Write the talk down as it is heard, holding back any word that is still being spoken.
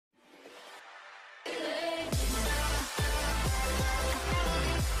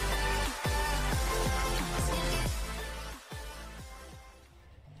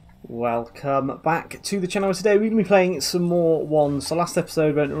Welcome back to the channel. Today we're going to be playing some more ones. The last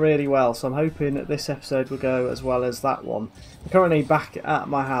episode went really well, so I'm hoping that this episode will go as well as that one. I'm currently back at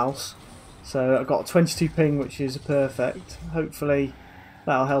my house, so I've got a 22 ping, which is perfect. Hopefully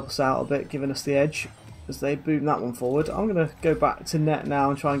that'll help us out a bit, giving us the edge as they boom that one forward. I'm going to go back to net now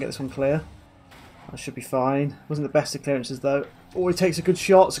and try and get this one clear. That should be fine. Wasn't the best of clearances though. Oh, he takes a good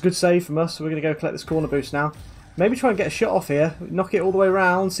shot. It's a good save from us, so we're going to go collect this corner boost now. Maybe try and get a shot off here, knock it all the way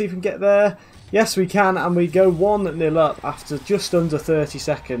around, see if we can get there. Yes, we can, and we go 1-0 up after just under 30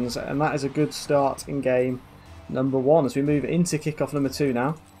 seconds, and that is a good start in game number 1 as we move into kickoff number 2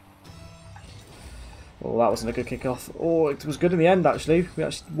 now. Oh, that wasn't a good kickoff. Oh, it was good in the end actually. We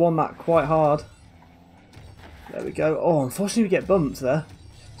actually won that quite hard. There we go. Oh, unfortunately we get bumped there.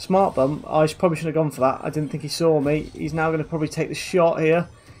 Smart bump. I probably shouldn't have gone for that. I didn't think he saw me. He's now going to probably take the shot here.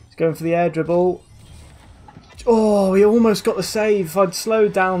 He's going for the air dribble. Oh, he almost got the save. If I'd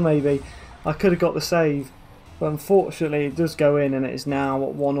slowed down maybe, I could have got the save. But unfortunately it does go in, and it is now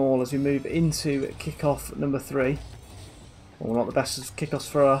 1-1 as we move into kickoff number 3. Well, not the best of kickoffs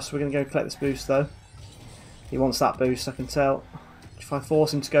for us. We're going to go collect this boost though. He wants that boost, I can tell. If I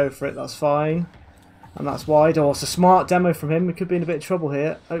force him to go for it, that's fine. And that's wide. Oh, it's a smart demo from him. We could be in a bit of trouble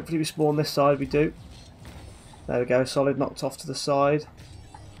here. Hopefully we spawn this side. We do. There we go. Solid knocked off to the side.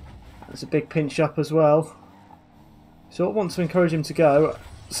 There's a big pinch up as well. So I want to encourage him to go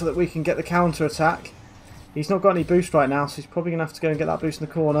so that we can get the counter attack. He's not got any boost right now, so he's probably going to have to go and get that boost in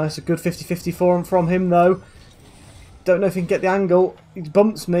the corner. It's a good 50-50 from him though. Don't know if he can get the angle. He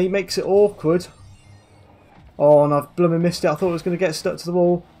bumps me, makes it awkward. Oh, and I've blooming missed it. I thought it was going to get stuck to the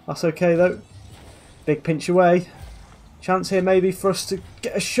wall. That's okay though. Big pinch away. Chance here maybe for us to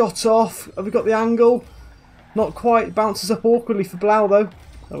get a shot off. Have we got the angle? Not quite. Bounces up awkwardly for Blau though.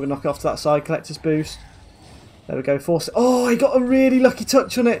 Oh, we'll knock it off to that side, collect his boost. There we go, force it. Oh, he got a really lucky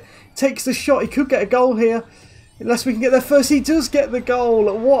touch on it. Takes the shot. He could get a goal here. Unless we can get there first. He does get the goal.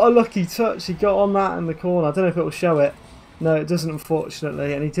 What a lucky touch he got on that in the corner. I don't know if it will show it. No, it doesn't,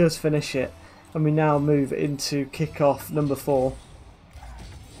 unfortunately. And he does finish it. And we now move into kickoff number 4.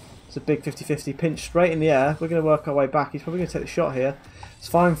 It's a big 50-50 pinch straight in the air. We're going to work our way back. He's probably going to take the shot here. It's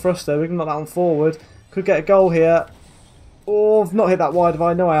fine for us though. We can knock that one forward. Could get a goal here. Oh, I've not hit that wide, have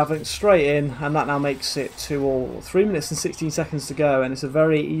I? No, I haven't. Straight in, and that now makes it 2-2. 3 minutes and 16 seconds to go, and it's a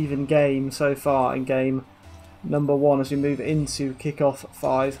very even game so far in game number 1 as we move into kickoff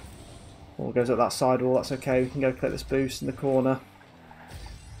 5. Ball goes up that side wall, that's okay. We can go collect this boost in the corner.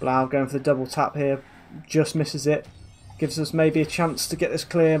 Blau going for the double tap here. Just misses it. Gives us maybe a chance to get this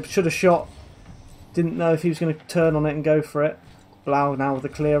clear. Should have shot. Didn't know if he was going to turn on it and go for it. Blau now with the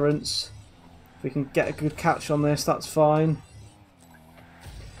clearance. If we can get a good catch on this, that's fine.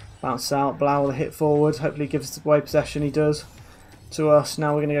 Bounce out, Blau with a hit forward. Hopefully he gives away possession, he does. To us,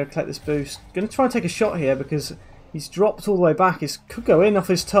 now we're going to go collect this boost. Going to try and take a shot here because he's dropped all the way back. It could go in off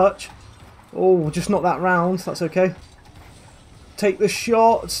his touch. Oh, just not that round, that's okay. Take the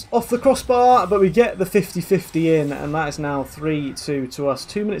shot off the crossbar, but we get the 50-50 in, and that is now 3-2 to us.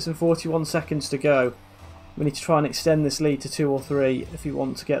 2 minutes and 41 seconds to go. We need to try and extend this lead to 2 or 3 if we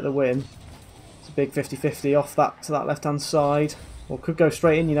want to get the win. Big 50-50 off that to that left hand side, or could go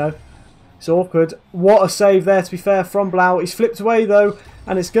straight in, you know. It's awkward. What a save there, to be fair, from Blau. He's flipped away though,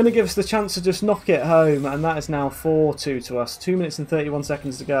 and it's going to give us the chance to just knock it home, and that is now 4-2 to us. 2 minutes and 31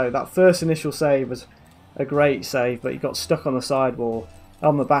 seconds to go. That first initial save was a great save, but he got stuck on the side wall,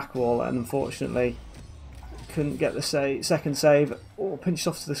 on the back wall, and unfortunately couldn't get the second save. Oh, pinched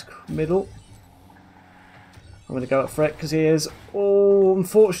off to this middle. I'm going to go up for it because he is. Oh,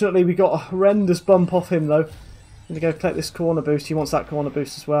 unfortunately we got a horrendous bump off him though. I'm going to go collect this corner boost. He wants that corner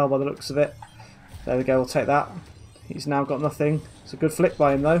boost as well by the looks of it. There we go, we'll take that. He's now got nothing. It's a good flick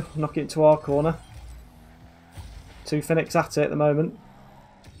by him though. Knock it into our corner. 2 Phoenix at it at the moment.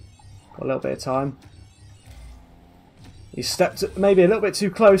 Got a little bit of time. He stepped maybe a little bit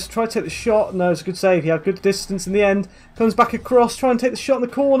too close. Try to take the shot. No, it's a good save. He had good distance in the end. Comes back across. Try and take the shot in the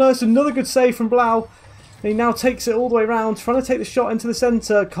corner. It's another good save from Blau. He now takes it all the way around, trying to take the shot into the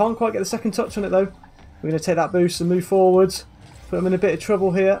centre. Can't quite get the second touch on it though. We're going to take that boost and move forwards. Put him in a bit of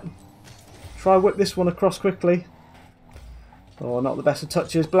trouble here. Try whip this one across quickly. Oh, not the best of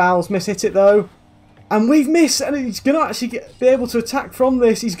touches. Blau's hit it though. And we've missed, and he's going to actually be able to attack from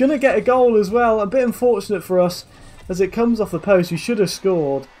this. He's going to get a goal as well. A bit unfortunate for us as it comes off the post. We should have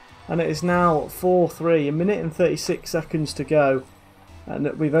scored. And it is now 4-3. A minute and 36 seconds to go. And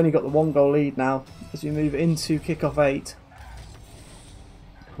we've only got the 1 goal lead now as we move into kickoff 8.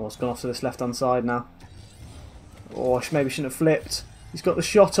 Oh, it's gone off to this left hand side now. Oh, maybe shouldn't have flipped. He's got the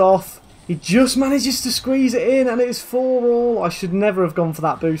shot off. He just manages to squeeze it in, and it's 4-all. I should never have gone for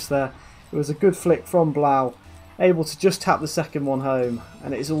that boost there. It was a good flick from Blau. Able to just tap the second one home,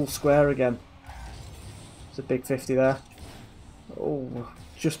 and it is all square again. It's a big 50 there. Oh,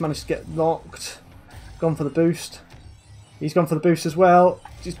 just managed to get knocked. Gone for the boost. He's gone for the boost as well.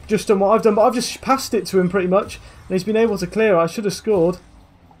 Just done what I've done, but I've just passed it to him pretty much. And he's been able to clear it. I should have scored.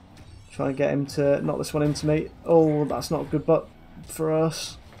 Try and get him to knock this one into me. Oh, that's not good but for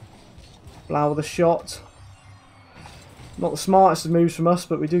us. Blau with a shot. Not the smartest of moves from us,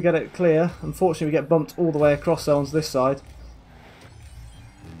 but we do get it clear. Unfortunately, we get bumped all the way across there onto this side.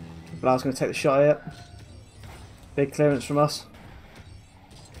 Blau's going to take the shot here. Big clearance from us.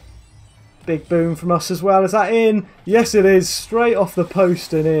 Big boom from us as well. Is that in? Yes, it is. Straight off the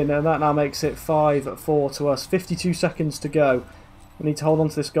post and in. And that now makes it 5-4 to us. 52 seconds to go. We need to hold on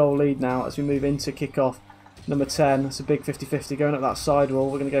to this goal lead now as we move into kick-off number 10. It's a big 50-50 going up that side wall.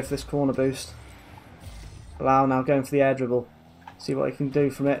 We're going to go for this corner boost. Blau now going for the air dribble. See what he can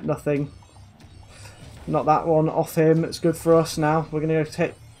do from it. Nothing. Not that one off him. It's good for us now. We're going to go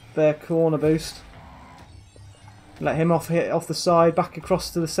take their corner boost. Let him hit off the side. Back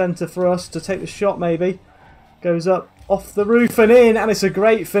across to the centre for us to take the shot maybe. Goes up off the roof and in. And it's a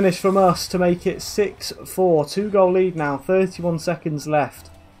great finish from us to make it 6-4. 2-goal lead now. 31 seconds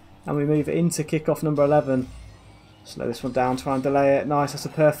left. And we move into kick-off number 11. Slow this one down. Try and delay it. Nice. That's a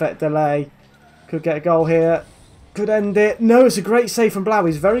perfect delay. Could get a goal here. Could end it. No, it's a great save from Blau.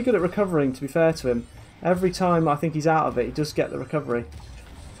 He's very good at recovering, to be fair to him. Every time I think he's out of it, he does get the recovery.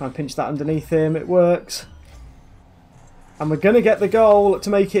 Try and pinch that underneath him. It works. And we're going to get the goal to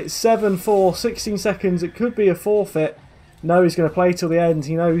make it 7-4. 16 seconds. It could be a forfeit. No, he's going to play till the end.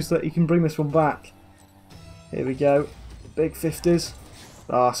 He knows that he can bring this one back. Here we go. Big 50s.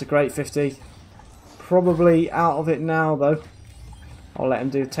 Ah, it's a great 50. Probably out of it now, though. I'll let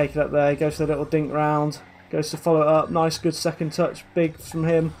him take it up there. He goes to the little dink round. Goes to follow it up. Nice, good second touch. Big from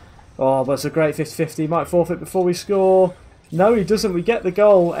him. Oh, but it's a great 50-50. Might forfeit before we score. No, he doesn't. We get the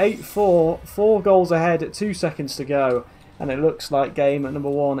goal. 8-4. 4 goals ahead at 2 seconds to go. And it looks like game at number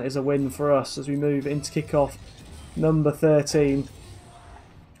 1 is a win for us as we move into kick-off number 13.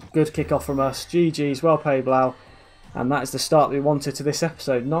 Good kick-off from us. GG's. Well played, Blau. And that is the start that we wanted to this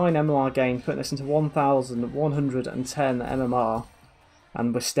episode. 9 MMR games, putting us into 1,110 MMR.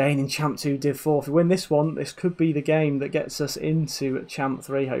 And we're staying in Champ 2 Div 4. If we win this one, this could be the game that gets us into Champ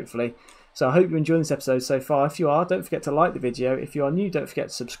 3, hopefully. So I hope you're enjoying this episode so far. If you are, don't forget to like the video. If you are new, don't forget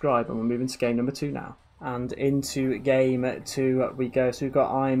to subscribe. And we're moving to game number 2 now. And into game 2 we go. So we've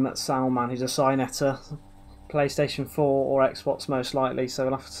got I'm Salman, who's a Cynetter. PlayStation 4 or Xbox most likely. So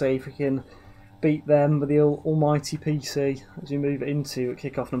we'll have to see if we can beat them with the almighty PC as we move into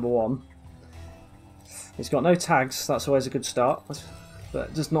kickoff number 1. He's got no tags, so that's always a good start. But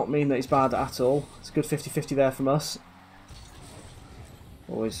it does not mean that he's bad at all. It's a good 50-50 there from us.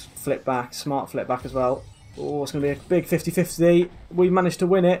 Always flip back, smart flip back as well. Oh, it's going to be a big 50-50. We managed to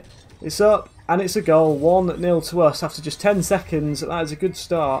win it. It's up, and it's a goal. 1-0 to us after just 10 seconds. That is a good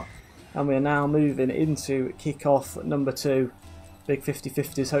start. And we are now moving into kick-off number 2. Big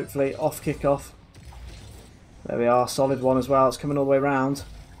 50-50s, hopefully, off kick-off. There we are, solid one as well. It's coming all the way round.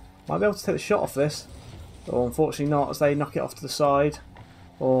 Might be able to take the shot off this. Oh, unfortunately not, as they knock it off to the side.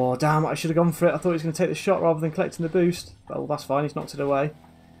 Oh, damn, I should have gone for it. I thought he was going to take the shot rather than collecting the boost. Well, that's fine, he's knocked it away.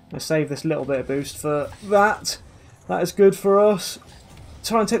 I'm going to save this little bit of boost for that. That is good for us.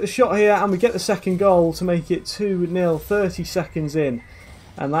 Try and take the shot here, and we get the second goal to make it 2-0, 30 seconds in.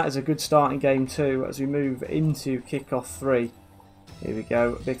 And that is a good start in game 2 as we move into kickoff 3. Here we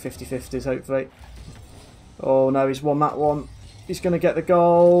go, big 50-50s hopefully. Oh no, he's won that one. He's going to get the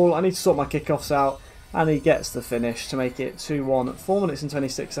goal. I need to sort my kickoffs out. And he gets the finish to make it 2-1. 4 minutes and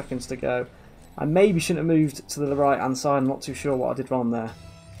 26 seconds to go. I maybe shouldn't have moved to the right hand side. I'm not too sure what I did wrong there.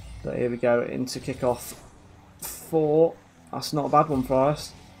 But here we go into kickoff 4. That's not a bad one for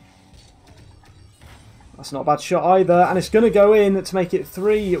us. That's not a bad shot either. And it's going to go in to make it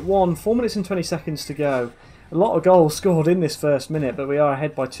 3-1. 4 minutes and 20 seconds to go. A lot of goals scored in this first minute, but we are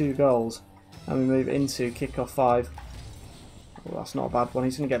ahead by 2 goals. And we move into kickoff 5. Oh, that's not a bad one.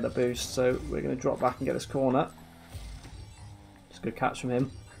 He's going to get the boost, so we're going to drop back and get this corner. It's a good catch from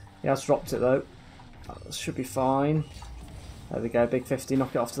him. He has dropped it though. That should be fine. There we go, big 50,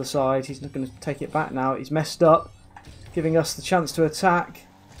 knock it off to the side. He's not going to take it back now. He's messed up, giving us the chance to attack.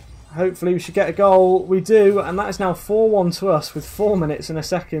 Hopefully we should get a goal. We do, and that is now 4-1 to us with 4 minutes and a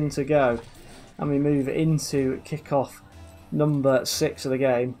second to go. And we move into kickoff number 6 of the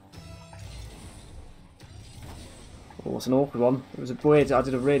game. Oh, it's an awkward one. It was a weird. I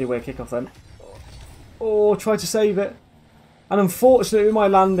did a really weird kickoff then. Oh, tried to save it. And unfortunately, with my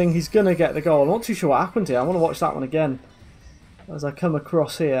landing, he's going to get the goal. I'm not too sure what happened here. I want to watch that one again as I come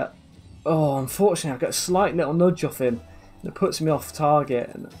across here. Oh, unfortunately, I get a slight little nudge off him. And it puts me off target,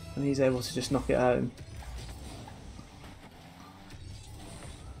 and he's able to just knock it home.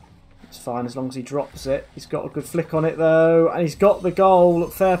 It's fine as long as he drops it. He's got a good flick on it, though. And he's got the goal.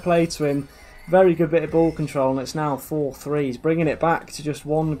 Fair play to him. Very good bit of ball control, and it's now 4-3. He's bringing it back to just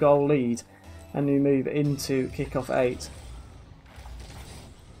 1 goal lead. And we move into kickoff 8.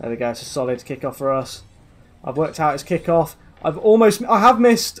 There we go, it's a solid kickoff for us. I've worked out his kickoff. I've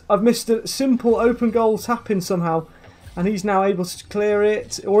missed a simple open goal tap-in somehow. And he's now able to clear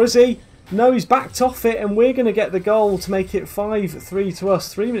it. Or is he? No, he's backed off it, and we're going to get the goal to make it 5-3 to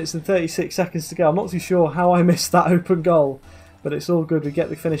us. 3 minutes and 36 seconds to go. I'm not too sure how I missed that open goal. But it's all good, we get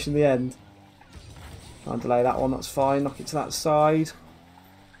the finish in the end. Try and delay that one, that's fine. Knock it to that side.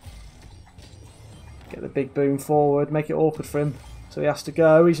 Get the big boom forward, make it awkward for him. So he has to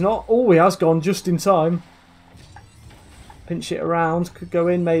go. He's not. Oh, he has gone just in time. Pinch it around. Could go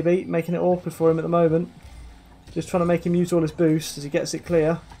in maybe. Making it awkward for him at the moment. Just trying to make him use all his boost as he gets it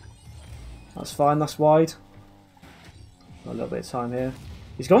clear. That's fine. That's wide. Got a little bit of time here.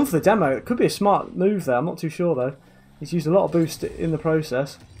 He's gone for the demo. It could be a smart move there. I'm not too sure though. He's used a lot of boost in the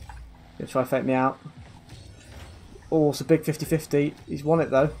process. Gonna try fake me out. Oh, it's a big 50-50. He's won it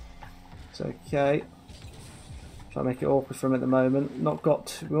though. It's okay. Try to make it awkward for him at the moment. Not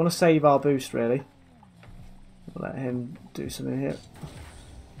got. We want to save our boost really. We'll let him do something here.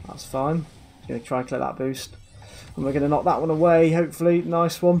 That's fine. He's going to try and collect that boost. And we're going to knock that one away, hopefully.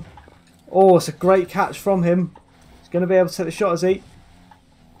 Nice one. Oh, it's a great catch from him. He's going to be able to take the shot, is he?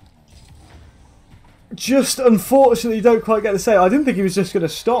 Just unfortunately don't quite get the save. I didn't think he was just going to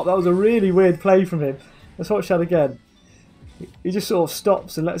stop. That was a really weird play from him. Let's watch that again. He just sort of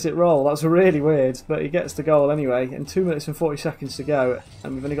stops and lets it roll. That's really weird, but he gets the goal anyway. And 2 minutes and 40 seconds to go,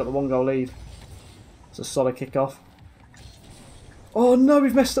 and we've only got the 1 goal lead. It's a solid kickoff. Oh no,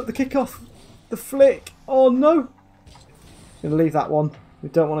 we've messed up the kickoff. The flick. Oh no. Going to leave that one. We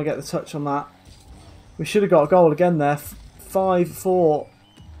don't want to get the touch on that. We should have got a goal again there. 5-4.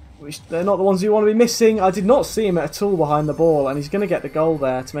 Which they're not the ones you want to be missing. I did not see him at all behind the ball, and he's going to get the goal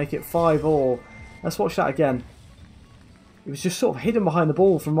there to make it 5-all. Let's watch that again. He was just sort of hidden behind the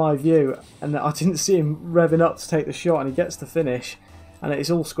ball from my view, and I didn't see him revving up to take the shot, and he gets the finish, and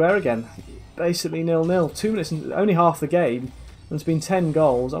it's all square again. Basically 0-0. 2 minutes and only half the game, and there's been 10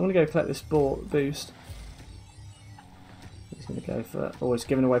 goals. I'm going to go collect this ball boost. He's going to go for. Oh, he's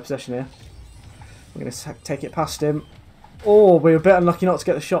giving away possession here. I'm going to take it past him. Oh, we were a bit unlucky not to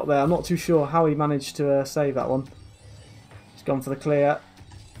get the shot there. I'm not too sure how he managed to save that one. He's gone for the clear.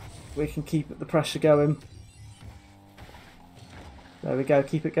 We can keep the pressure going. There we go,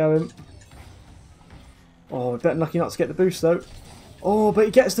 keep it going. Oh, we're a bit unlucky not to get the boost though. Oh, but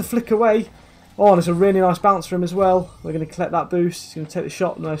he gets the flick away. Oh, and it's a really nice bounce for him as well. We're going to collect that boost. He's going to take the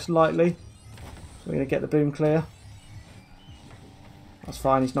shot most lightly. We're going to get the boom clear. That's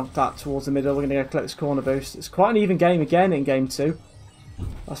fine, he's knocked that towards the middle. We're going to go collect this corner boost. It's quite an even game again in game 2.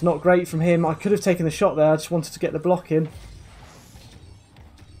 That's not great from him. I could have taken the shot there. I just wanted to get the block in.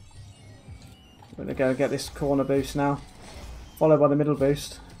 We're going to go and get this corner boost now. Followed by the middle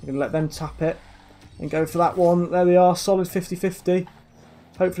boost. We're going to let them tap it and go for that one. There we are, solid 50-50.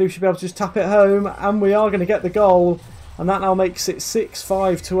 Hopefully we should be able to just tap it home, and we are going to get the goal, and that now makes it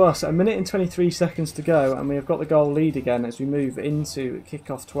 6-5 to us. 1 minute and 23 seconds to go, and we have got the goal lead again as we move into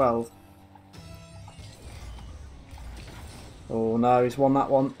kickoff 12. Oh no, he's won that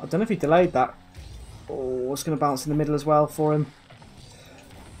one. I don't know if he delayed that. Oh, it's going to bounce in the middle as well for him.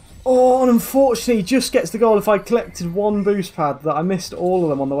 Oh, and unfortunately he just gets the goal. If I collected 1 boost pad, that I missed all of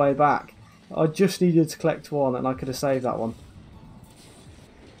them on the way back. I just needed to collect 1 and I could have saved that one.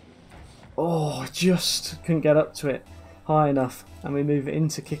 Oh, I just couldn't get up to it high enough. And we move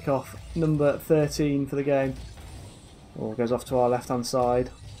into kickoff number 13 for the game. Oh, goes off to our left hand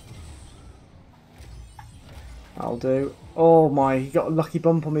side. That'll do. Oh my, he got a lucky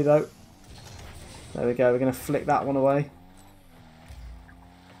bump on me though. There we go, we're going to flick that one away.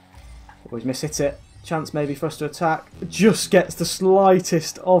 Always miss-hit it. Chance maybe for us to attack. Just gets the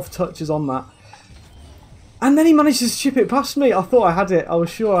slightest of touches on that. And then he manages to chip it past me. I thought I had it. I was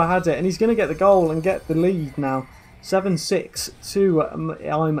sure I had it. And he's going to get the goal and get the lead now. 7-6 to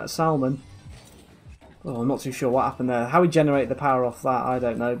I'm Salmon. Oh, I'm not too sure what happened there. How he generated the power off that, I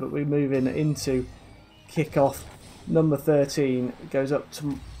don't know. But we're moving into kickoff number 13. It goes up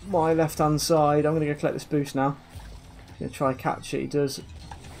to my left-hand side. I'm going to go collect this boost now. Going to try and catch it. He does.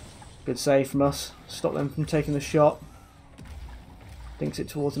 Good save from us. Stop them from taking the shot. Dinks it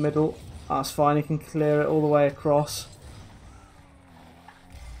towards the middle. That's fine. He can clear it all the way across.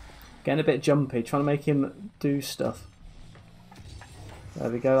 Getting a bit jumpy, trying to make him do stuff. There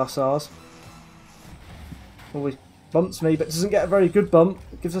we go, that's ours. Always bumps me, but doesn't get a very good bump.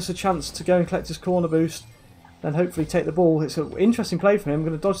 It gives us a chance to go and collect his corner boost. Then hopefully take the ball. It's an interesting play from him. I'm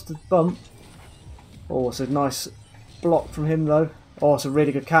going to dodge the bump. Oh, it's a nice block from him though. Oh, it's a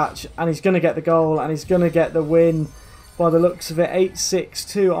really good catch. And he's going to get the goal and he's going to get the win by the looks of it. 8-6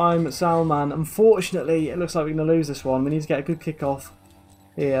 to I'm Salman. Unfortunately, it looks like we're going to lose this one. We need to get a good kick-off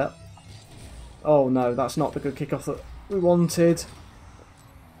here. Oh no, that's not the good kick-off that we wanted.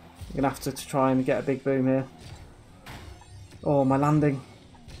 We're going to have to try and get a big boom here. Oh, my landing.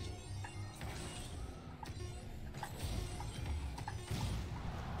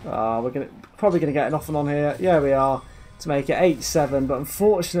 We're probably going to get an off and on here. Yeah, we are. To make it 8-7, but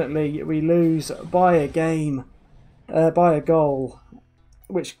unfortunately we lose by a game, by a goal,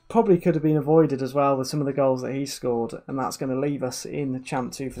 which probably could have been avoided as well with some of the goals that he scored, and that's going to leave us in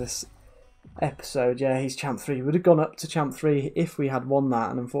Champ 2 for this episode. Yeah, he's Champ 3. We would have gone up to Champ 3 if we had won that,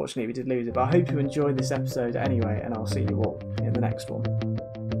 and unfortunately we did lose it, but I hope you enjoyed this episode anyway, and I'll see you all in the next one.